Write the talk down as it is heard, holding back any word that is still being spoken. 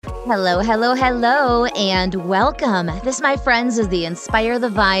Hello, hello, hello, and welcome. This, my friends, is the Inspire the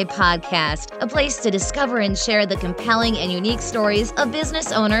Vibe podcast, a place to discover and share the compelling and unique stories of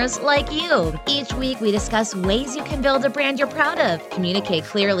business owners like you. Each week, we discuss ways you can build a brand you're proud of, communicate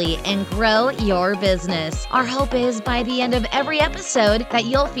clearly, and grow your business. Our hope is by the end of every episode that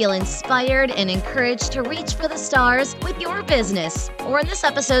you'll feel inspired and encouraged to reach for the stars with your business. Or in this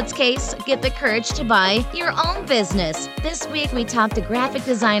episode's case, get the courage to buy your own business. This week, we talked to graphic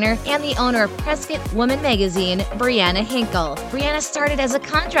designer and the owner of Prescott Woman Magazine, Brianna Hinkle. Brianna started as a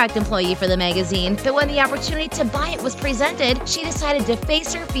contract employee for the magazine, but when the opportunity to buy it was presented, she decided to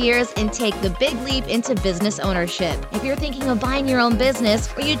face her fears and take the big leap into business ownership. If you're thinking of buying your own business,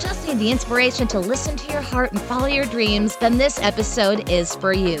 or you just need the inspiration to listen to your heart and follow your dreams, then this episode is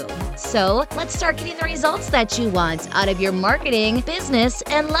for you. So let's start getting the results that you want out of your marketing, business,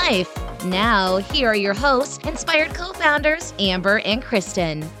 and life. Now, here are your hosts, Inspired co-founders, Amber and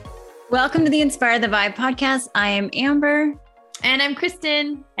Kristen. Welcome to the Inspire the Vibe podcast. I am Amber. And I'm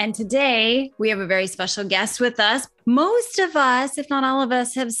Kristen. And today we have a very special guest with us. Most of us, if not all of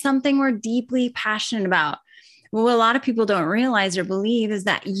us, have something we're deeply passionate about. What a lot of people don't realize or believe is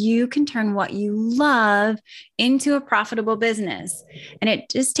that you can turn what you love into a profitable business. And it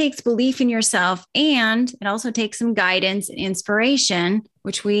just takes belief in yourself. And it also takes some guidance and inspiration,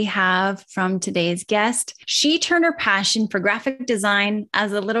 which we have from today's guest. She turned her passion for graphic design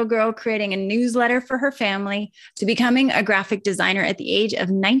as a little girl, creating a newsletter for her family, to becoming a graphic designer at the age of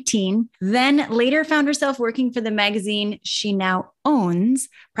 19. Then later found herself working for the magazine she now owns,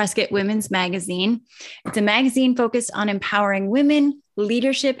 Prescott Women's Magazine. It's a magazine focused on empowering women,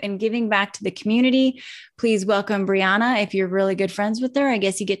 leadership, and giving back to the community. Please welcome Brianna. If you're really good friends with her, I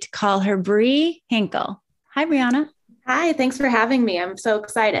guess you get to call her Bri Hinkle. Hi, Brianna. Hi, thanks for having me. I'm so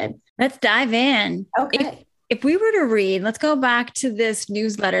excited. Let's dive in. Okay. If we were to read, let's go back to this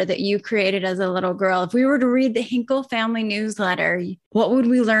newsletter that you created as a little girl. If we were to read the Hinkle family newsletter, what would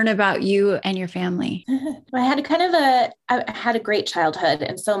we learn about you and your family? I had a great childhood.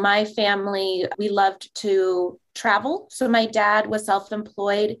 And so my family, we loved to travel. So my dad was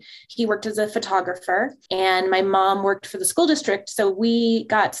self-employed. He worked as a photographer, and my mom worked for the school district. So we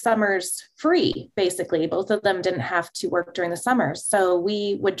got summers free, basically. Both of them didn't have to work during the summers. So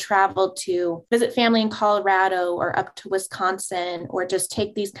we would travel to visit family in Colorado or up to Wisconsin, or just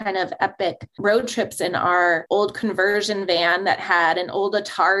take these kind of epic road trips in our old conversion van that had an old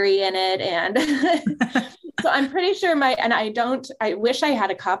Atari in it. And so I'm pretty sure I wish I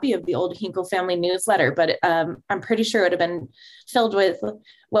had a copy of the old Hinkle family newsletter, but I'm pretty sure it would have been filled with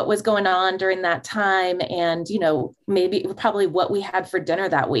what was going on during that time. And, probably what we had for dinner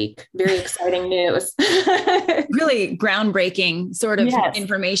that week. Very exciting news. Really groundbreaking sort of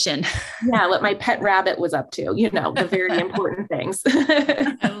information. Yeah. What my pet rabbit was up to, the very important things.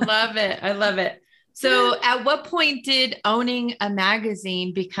 I love it. I love it. So at what point did owning a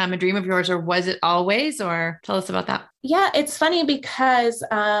magazine become a dream of yours, or was it always? Or tell us about that. Yeah, it's funny because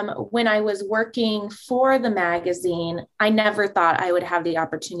when I was working for the magazine, I never thought I would have the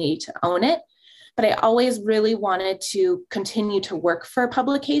opportunity to own it, but I always really wanted to continue to work for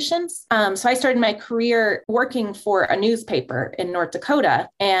publications. So I started my career working for a newspaper in North Dakota.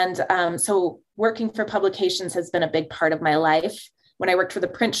 And so working for publications has been a big part of my life. When I worked for the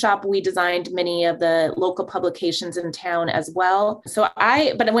print shop, we designed many of the local publications in town as well.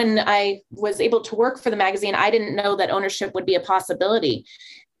 But when I was able to work for the magazine, I didn't know that ownership would be a possibility.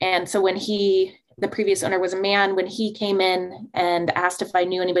 And so when the previous owner was a man, when he came in and asked if I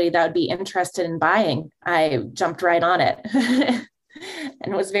knew anybody that would be interested in buying, I jumped right on it.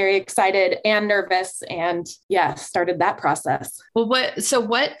 And was very excited and nervous, and started that process. Well,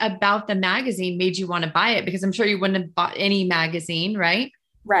 what about the magazine made you want to buy it? Because I'm sure you wouldn't have bought any magazine, right?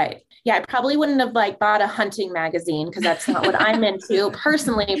 Right. Yeah. I probably wouldn't have bought a hunting magazine, because that's not what I'm into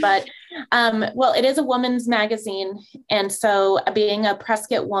personally, but it is a woman's magazine. And so being a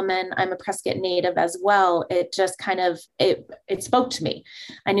Prescott woman, I'm a Prescott native as well. It just it spoke to me.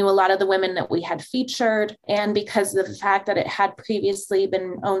 I knew a lot of the women that we had featured, and because of the fact that it had previously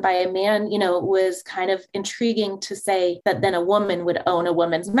been owned by a man, it was kind of intriguing to say that then a woman would own a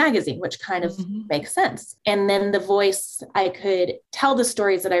woman's magazine, which kind of makes sense. And then the voice, I could tell the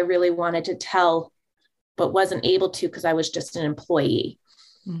stories that I really wanted to tell, but wasn't able to because I was just an employee.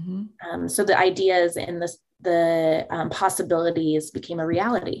 So the ideas and the possibilities became a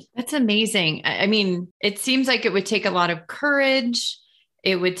reality. That's amazing. I mean, it seems like it would take a lot of courage.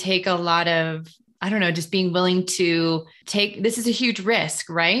 It would take a lot of, just being willing to take, this is a huge risk,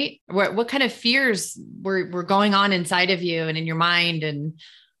 right? What kind of fears were going on inside of you and in your mind, and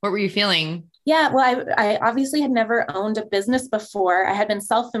what were you feeling? Yeah, well, I obviously had never owned a business before. I had been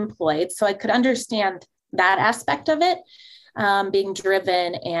self-employed, so I could understand that aspect of it, being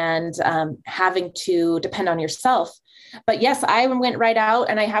driven and having to depend on yourself. But yes, I went right out,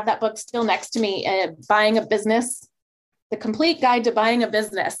 and I have that book still next to me, Buying a Business, The Complete Guide to Buying a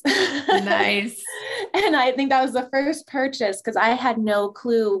Business. Nice. And I think that was the first purchase because I had no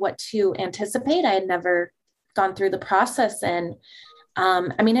clue what to anticipate. I had never gone through the process. And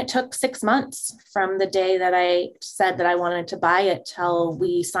I mean, it took 6 months from the day that I said that I wanted to buy it till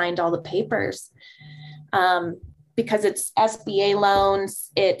we signed all the papers. Because it's SBA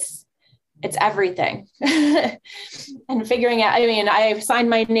loans, it's everything. And figuring out, I mean, I signed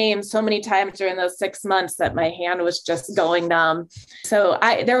my name so many times during those 6 months that my hand was just going numb. So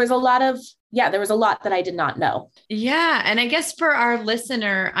there was a lot that I did not know. Yeah. And I guess for our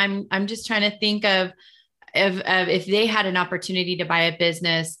listener, I'm just trying to think of if they had an opportunity to buy a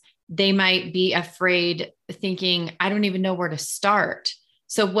business, they might be afraid, thinking, I don't even know where to start.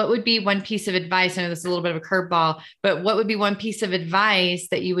 So what would be one piece of advice? I know this is a little bit of a curveball, but what would be one piece of advice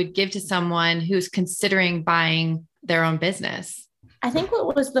that you would give to someone who's considering buying their own business? I think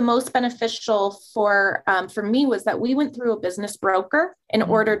what was the most beneficial for me was that we went through a business broker in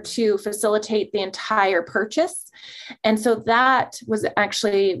order to facilitate the entire purchase. And so that was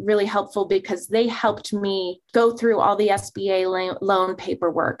actually really helpful because they helped me go through all the SBA loan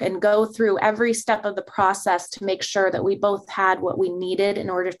paperwork and go through every step of the process to make sure that we both had what we needed in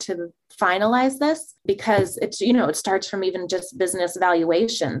order to finalize this, because it's, it starts from even just business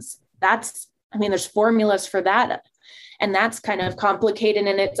valuations. There's formulas for that. And that's kind of complicated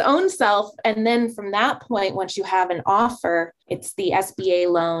in its own self. And then from that point, once you have an offer, it's the SBA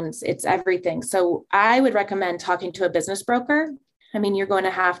loans, it's everything. So I would recommend talking to a business broker. I mean, you're going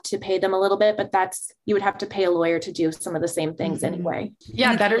to have to pay them a little bit, but you would have to pay a lawyer to do some of the same things anyway.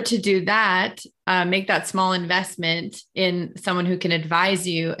 Yeah, better to do that, make that small investment in someone who can advise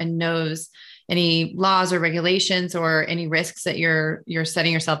you and knows any laws or regulations or any risks that you're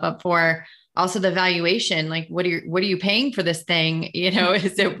setting yourself up for. Also the valuation, like what are you paying for this thing?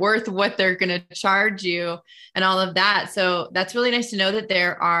 Is it worth what they're going to charge you and all of that? So that's really nice to know that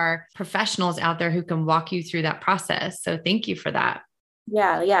there are professionals out there who can walk you through that process. So thank you for that.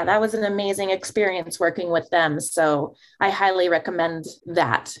 Yeah. That was an amazing experience working with them. So I highly recommend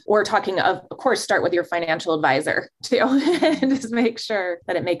that. Or of course, start with your financial advisor too, and just make sure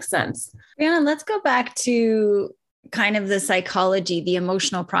that it makes sense. Brianna, let's go back to kind of the psychology, the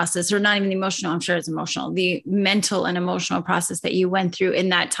emotional process, or not even the emotional, I'm sure it's emotional, the mental and emotional process that you went through in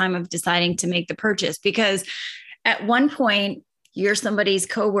that time of deciding to make the purchase. Because at one point you're somebody's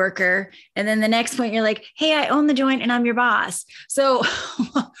coworker, and then the next point you're like, hey, I own the joint and I'm your boss. So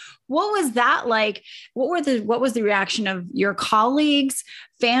what was that like? What was the reaction of your colleagues,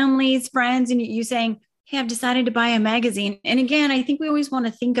 families, friends, and you saying, hey, I've decided to buy a magazine? And again, I think we always want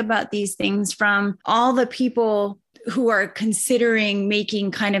to think about these things from all the people who are considering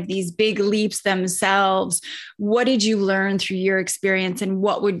making kind of these big leaps themselves. What did you learn through your experience, and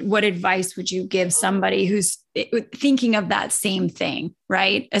what advice would you give somebody who's thinking of that same thing,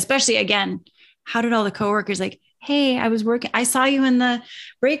 right? Especially, again, how did all the coworkers like, hey, I saw you in the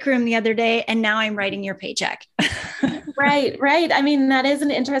break room the other day and now I'm writing your paycheck. Right. I mean, that is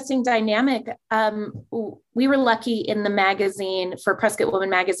an interesting dynamic. We were lucky in the magazine, for Prescott Woman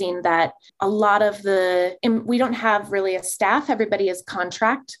magazine, that a lot of we don't have really a staff. Everybody is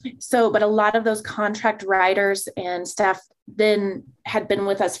contract. But a lot of those contract writers and staff then had been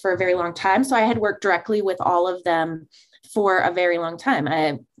with us for a very long time. So I had worked directly with all of them for a very long time.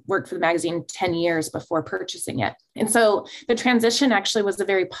 I worked for the magazine 10 years before purchasing it. And so the transition actually was a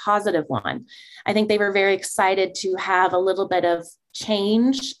very positive one. I think they were very excited to have a little bit of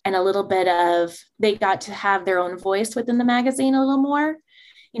change and they got to have their own voice within the magazine a little more,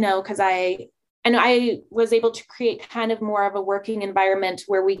 because I was able to create kind of more of a working environment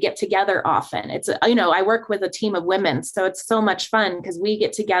where we get together often. It's, I work with a team of women, so it's so much fun because we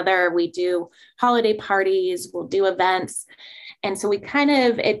get together, we do holiday parties, we'll do events. And so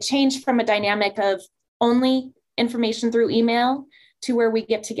it changed from a dynamic of only information through email to where we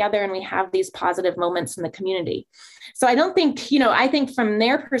get together and we have these positive moments in the community. So I don't think, I think from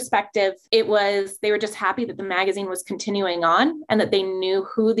their perspective, they were just happy that the magazine was continuing on and that they knew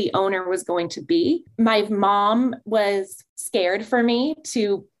who the owner was going to be. My mom was scared for me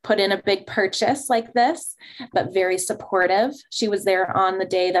to put in a big purchase like this, but very supportive. She was there on the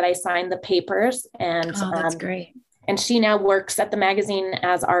day that I signed the papers. And oh, that's great. And she now works at the magazine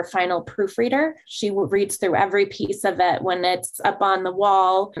as our final proofreader. She reads through every piece of it when it's up on the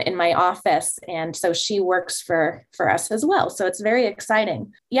wall in my office. And so she works for us as well. So it's very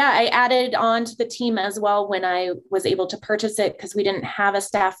exciting. Yeah, I added on to the team as well when I was able to purchase it because we didn't have a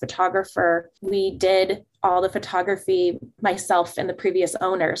staff photographer. We did all the photography myself and the previous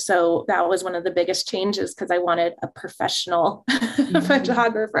owner. So that was one of the biggest changes because I wanted a professional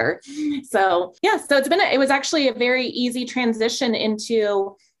photographer. So yeah, so it was actually a very easy transition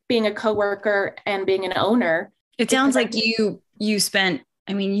into being a coworker and being an owner. It sounds like you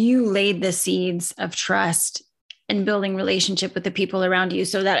laid the seeds of trust and building relationship with the people around you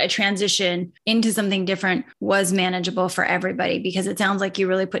so that a transition into something different was manageable for everybody, because it sounds like you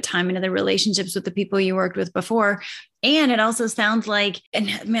really put time into the relationships with the people you worked with before. And it also sounds like,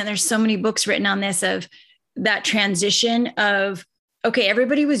 and man, there's so many books written on this, of that transition of, okay,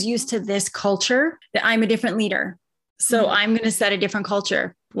 everybody was used to this culture that I'm a different leader. So I'm going to set a different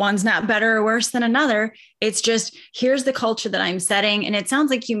culture. One's not better or worse than another. It's just, here's the culture that I'm setting. And it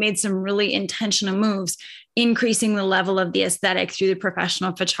sounds like you made some really intentional moves, increasing the level of the aesthetic through the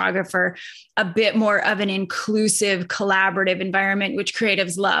professional photographer, a bit more of an inclusive, collaborative environment, which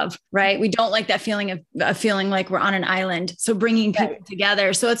creatives love, right? We don't like that feeling of feeling like we're on an island. So bringing people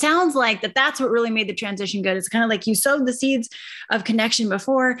together. So it sounds like that's what really made the transition good. It's kind of like you sowed the seeds of connection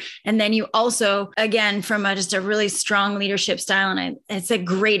before, and then you also, again, from just a really strong leadership style. And it's a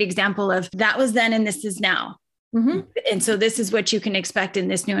great example of that was then, and this is now. Mm-hmm. And so this is what you can expect in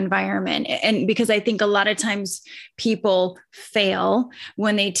this new environment. And because I think a lot of times people fail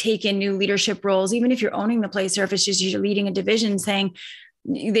when they take in new leadership roles, even if you're owning the place or if it's just you're leading a division, saying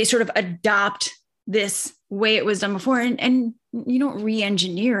they sort of adopt this way it was done before. And you don't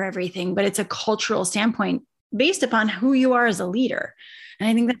re-engineer everything, but it's a cultural standpoint based upon who you are as a leader. And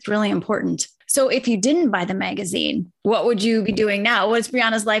I think that's really important. So if you didn't buy the magazine, what would you be doing now? What's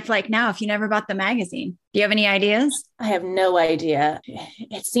Brianna's life like now if you never bought the magazine? Do you have any ideas? I have no idea.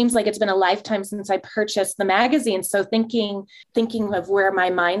 It seems like it's been a lifetime since I purchased the magazine. So thinking of where my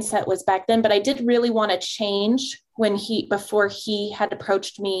mindset was back then, but I did really want to change before he had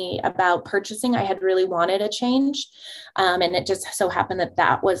approached me about purchasing. I had really wanted a change. And it just so happened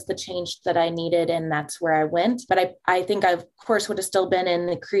that was the change that I needed. And that's where I went. But I think I, of course, would have still been in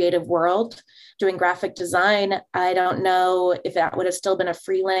the creative world doing graphic design. I don't know if that would have still been a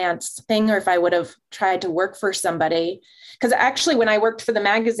freelance thing or if I would have tried to work for somebody. Because actually, when I worked for the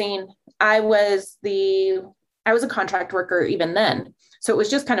magazine, I was a contract worker even then. So it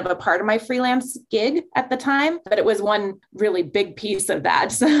was just kind of a part of my freelance gig at the time, but it was one really big piece of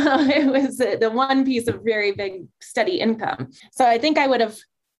that. So it was the one piece of very big, steady income. So I think I would have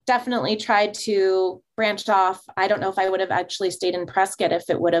definitely tried to branch off. I don't know if I would have actually stayed in Prescott if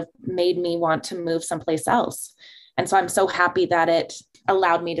it would have made me want to move someplace else. And so I'm so happy that it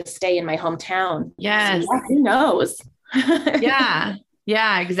allowed me to stay in my hometown. Yes. So, who knows?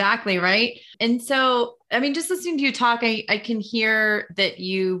 Yeah, exactly. Right. And so, I mean, just listening to you talk, I can hear that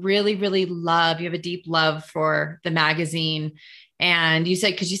you really, really you have a deep love for the magazine. And you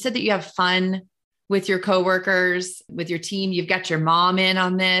said that you have fun with your coworkers, with your team, you've got your mom in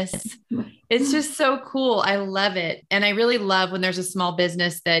on this. It's just so cool. I love it. And I really love when there's a small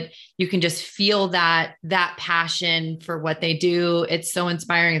business that you can just feel that passion for what they do. It's so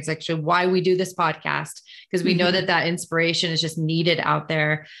inspiring. It's actually why we do this podcast, because we know that inspiration is just needed out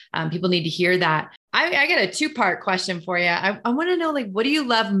there. People need to hear that. I got a 2-part question for you. I want to know, what do you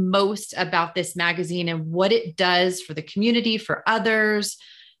love most about this magazine and what it does for the community, for others,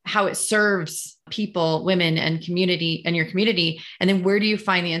 how it serves people, women and community and your community? And then where do you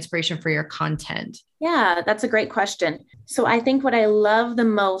find the inspiration for your content? Yeah, that's a great question. So I think what I love the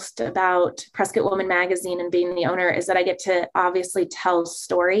most about Prescott Woman Magazine and being the owner is that I get to obviously tell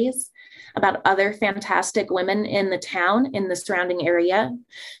stories about other fantastic women in the town, in the surrounding area.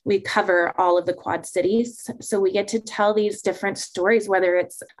 We cover all of the Quad Cities. So we get to tell these different stories, whether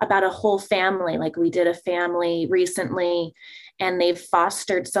it's about a whole family, like we did a family recently, and they've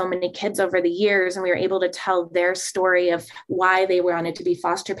fostered so many kids over the years. And we were able to tell their story of why they wanted to be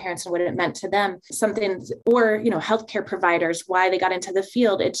foster parents and what it meant to them. Or healthcare providers, why they got into the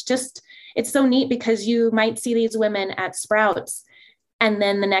field. It's so neat because you might see these women at Sprouts, and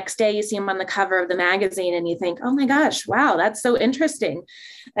then the next day you see them on the cover of the magazine and you think, oh my gosh, wow, that's so interesting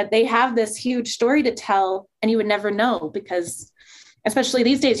that they have this huge story to tell. And you would never know because, especially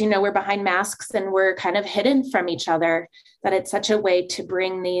these days, we're behind masks and we're kind of hidden from each other, that it's such a way to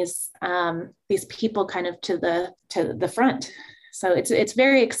bring these people kind of to the front. So it's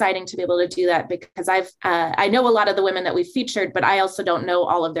very exciting to be able to do that because I know a lot of the women that we've featured, but I also don't know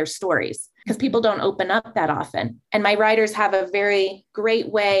all of their stories. because people don't open up that often. And my writers have a very great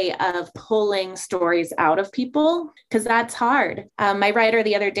way of pulling stories out of people, because that's hard. My writer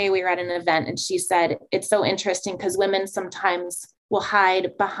the other day, we were at an event and she said, it's so interesting because women sometimes will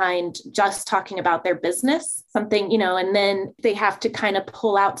hide behind just talking about their business, something, and then they have to kind of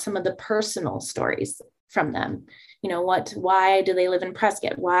pull out some of the personal stories from them. Why do they live in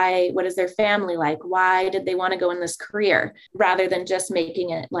Prescott? What is their family like? Why did they want to go in this career, rather than just making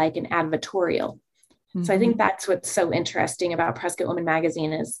it like an advertorial? Mm-hmm. So I think that's what's so interesting about Prescott Woman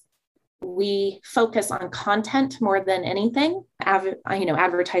Magazine is we focus on content more than anything.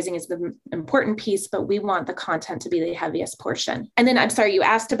 Advertising is the important piece, but we want the content to be the heaviest portion. And then I'm sorry, you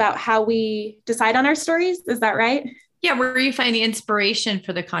asked about how we decide on our stories. Is that right? Yeah. Where you find the inspiration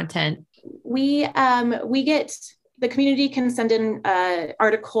for the content? We get, the community can send in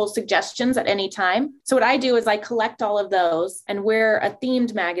article suggestions at any time. So what I do is I collect all of those, and we're a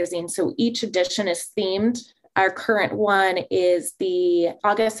themed magazine. So each edition is themed. Our current one is the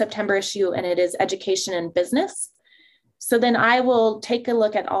August-September issue, and it is education and business. So then I will take a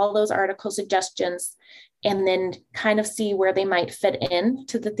look at all those article suggestions and then kind of see where they might fit in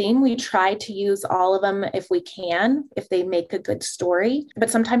to the theme. We try to use all of them if we can, if they make a good story. But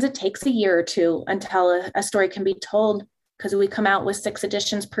sometimes it takes a year or two until a story can be told, because we come out with 6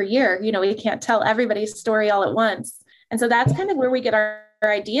 editions per year. We can't tell everybody's story all at once. And so that's kind of where we get our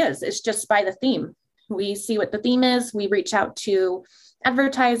ideas. It's just by the theme. We see what the theme is. We reach out to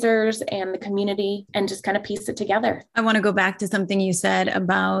advertisers and the community and just kind of piece it together. I want to go back to something you said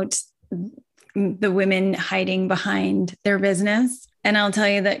about the women hiding behind their business. And I'll tell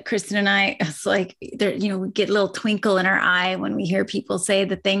you that Kristen and I, it's like, we get a little twinkle in our eye when we hear people say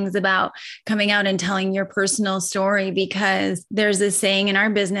the things about coming out and telling your personal story, because there's this saying in our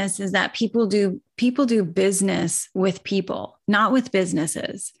business is that people do business with people, not with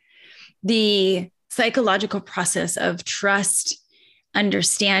businesses. The psychological process of trust,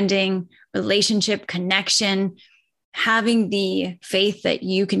 understanding, relationship, connection, having the faith that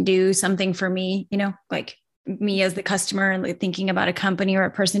you can do something for me, like me as the customer and thinking about a company or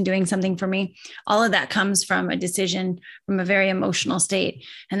a person doing something for me, all of that comes from a decision from a very emotional state.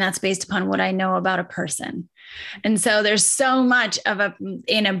 And that's based upon what I know about a person. And so there's so much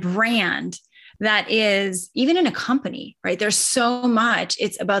in a brand that is, even in a company, right? There's so much.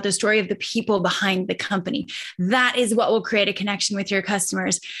 It's about the story of the people behind the company. That is what will create a connection with your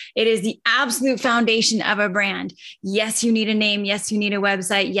customers. It is the absolute foundation of a brand. Yes, you need a name. Yes, you need a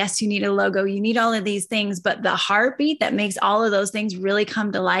website. Yes, you need a logo. You need all of these things, but the heartbeat that makes all of those things really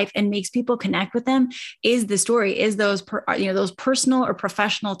come to life and makes people connect with them is the story, is those personal or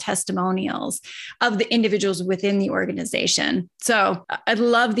professional testimonials of the individuals within the organization. So I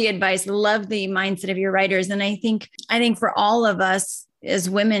love the advice, love the mindset of your writers. And I think for all of us as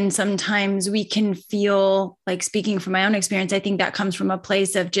women, sometimes we can feel like, speaking from my own experience, I think that comes from a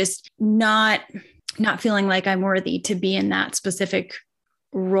place of just not feeling like I'm worthy to be in that specific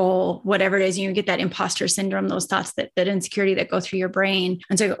role, whatever it is. You get that imposter syndrome, those thoughts, that insecurity that go through your brain.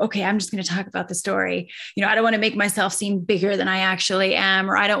 And so, okay, I'm just going to talk about the story. I don't want to make myself seem bigger than I actually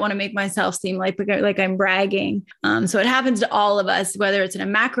am, or I don't want to make myself seem like I'm bragging. So it happens to all of us, whether it's in a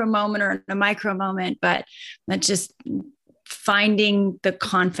macro moment or in a micro moment, but that's just finding the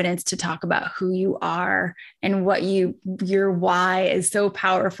confidence to talk about who you are and what your why is so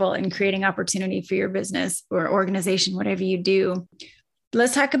powerful in creating opportunity for your business or organization, whatever you do.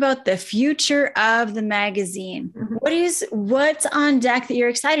 Let's talk about the future of the magazine. What's on deck that you're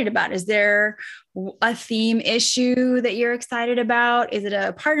excited about? Is there a theme issue that you're excited about? Is it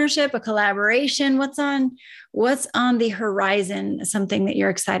a partnership, a collaboration? What's on the horizon? Something that you're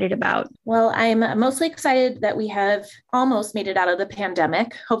excited about? Well, I'm mostly excited that we have almost made it out of the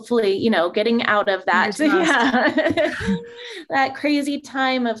pandemic. Hopefully, getting out of that. Yeah. That crazy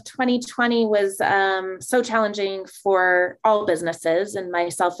time of 2020 was so challenging for all businesses, and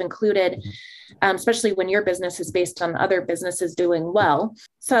myself included, especially when your business is based on other businesses doing well.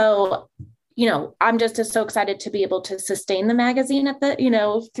 So I'm just so excited to be able to sustain the magazine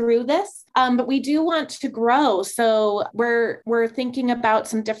through this. But we do want to grow. So we're thinking about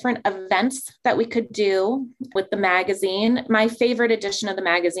some different events that we could do with the magazine. My favorite edition of the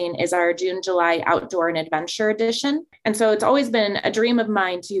magazine is our June, July Outdoor and Adventure edition. And so it's always been a dream of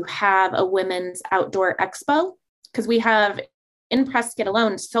mine to have a women's outdoor expo, because we have in Prescott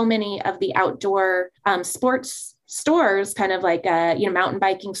alone so many of the outdoor sports stores, kind of like mountain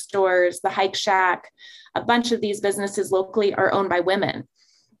biking stores, the Hike Shack. A bunch of these businesses locally are owned by women.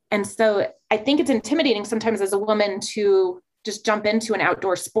 And so I think it's intimidating sometimes as a woman to just jump into an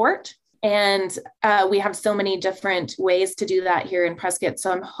outdoor sport. And we have so many different ways to do that here in Prescott.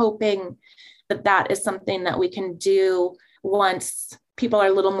 So I'm hoping that that is something that we can do once people are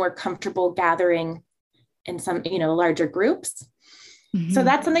a little more comfortable gathering in some, larger groups. Mm-hmm. So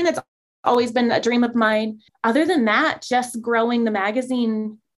that's something that's always been a dream of mine. Other than that, just growing the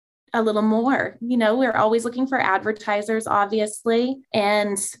magazine a little more. We're always looking for advertisers, obviously.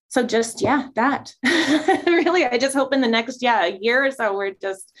 And so that really, I just hope in the next, year or so, we're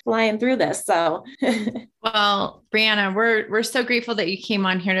just flying through this. So, well, Brianna, we're so grateful that you came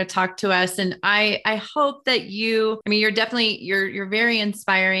on here to talk to us. And I hope that you're definitely, you're very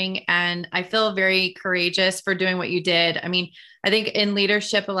inspiring, and I feel very courageous for doing what you did. I think in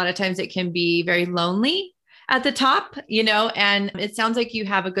leadership, a lot of times it can be very lonely at the top, and it sounds like you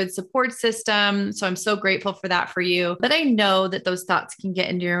have a good support system. So I'm so grateful for that for you. But I know that those thoughts can get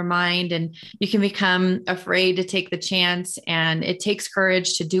into your mind and you can become afraid to take the chance, and it takes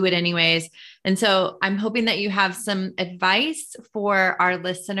courage to do it anyways. And so I'm hoping that you have some advice for our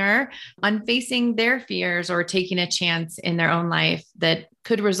listener on facing their fears or taking a chance in their own life that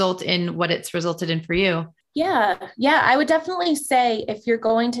could result in what it's resulted in for you. Yeah. I would definitely say if you're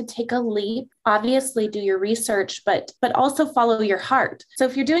going to take a leap, obviously do your research, but also follow your heart. So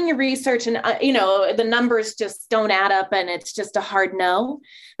if you're doing your research and, the numbers just don't add up and it's just a hard no,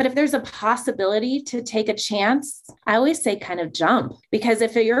 but if there's a possibility to take a chance, I always say kind of jump, because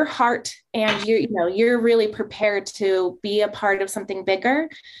if your heart and you're really prepared to be a part of something bigger,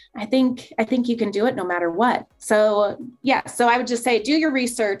 I think you can do it no matter what. So I would just say, do your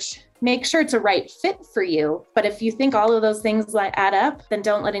research. Make sure it's a right fit for you. But if you think all of those things add up, then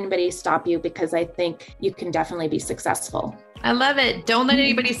don't let anybody stop you, because I think you can definitely be successful. I love it. Don't let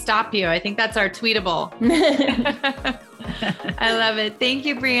anybody stop you. I think that's our tweetable. I love it. Thank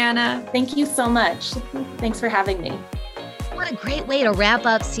you, Brianna. Thank you so much. Thanks for having me. What a great way to wrap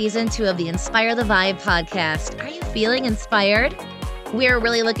up season 2 of the Inspire the Vibe podcast. Are you feeling inspired? We're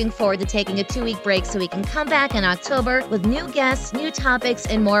really looking forward to taking a 2-week break so we can come back in October with new guests, new topics,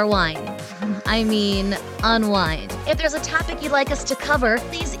 and more wine. Unwind. If there's a topic you'd like us to cover,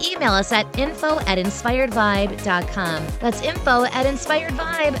 please email us at info@inspiredvibe.com. That's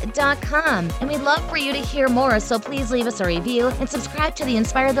info@inspiredvibe.com. And we'd love for you to hear more, so please leave us a review and subscribe to the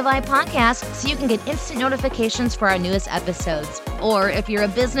Inspire the Vibe podcast so you can get instant notifications for our newest episodes. Or if you're a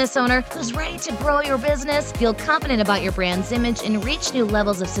business owner who's ready to grow your business, feel confident about your brand's image, and reach new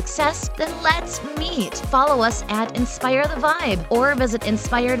levels of success, then let's meet. Follow us at Inspire the Vibe or visit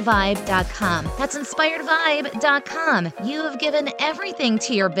inspiredvibe.com. That's inspiredvibe.com. You have given everything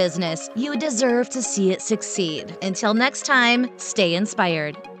to your business. You deserve to see it succeed. Until next time, stay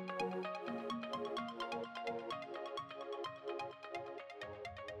inspired.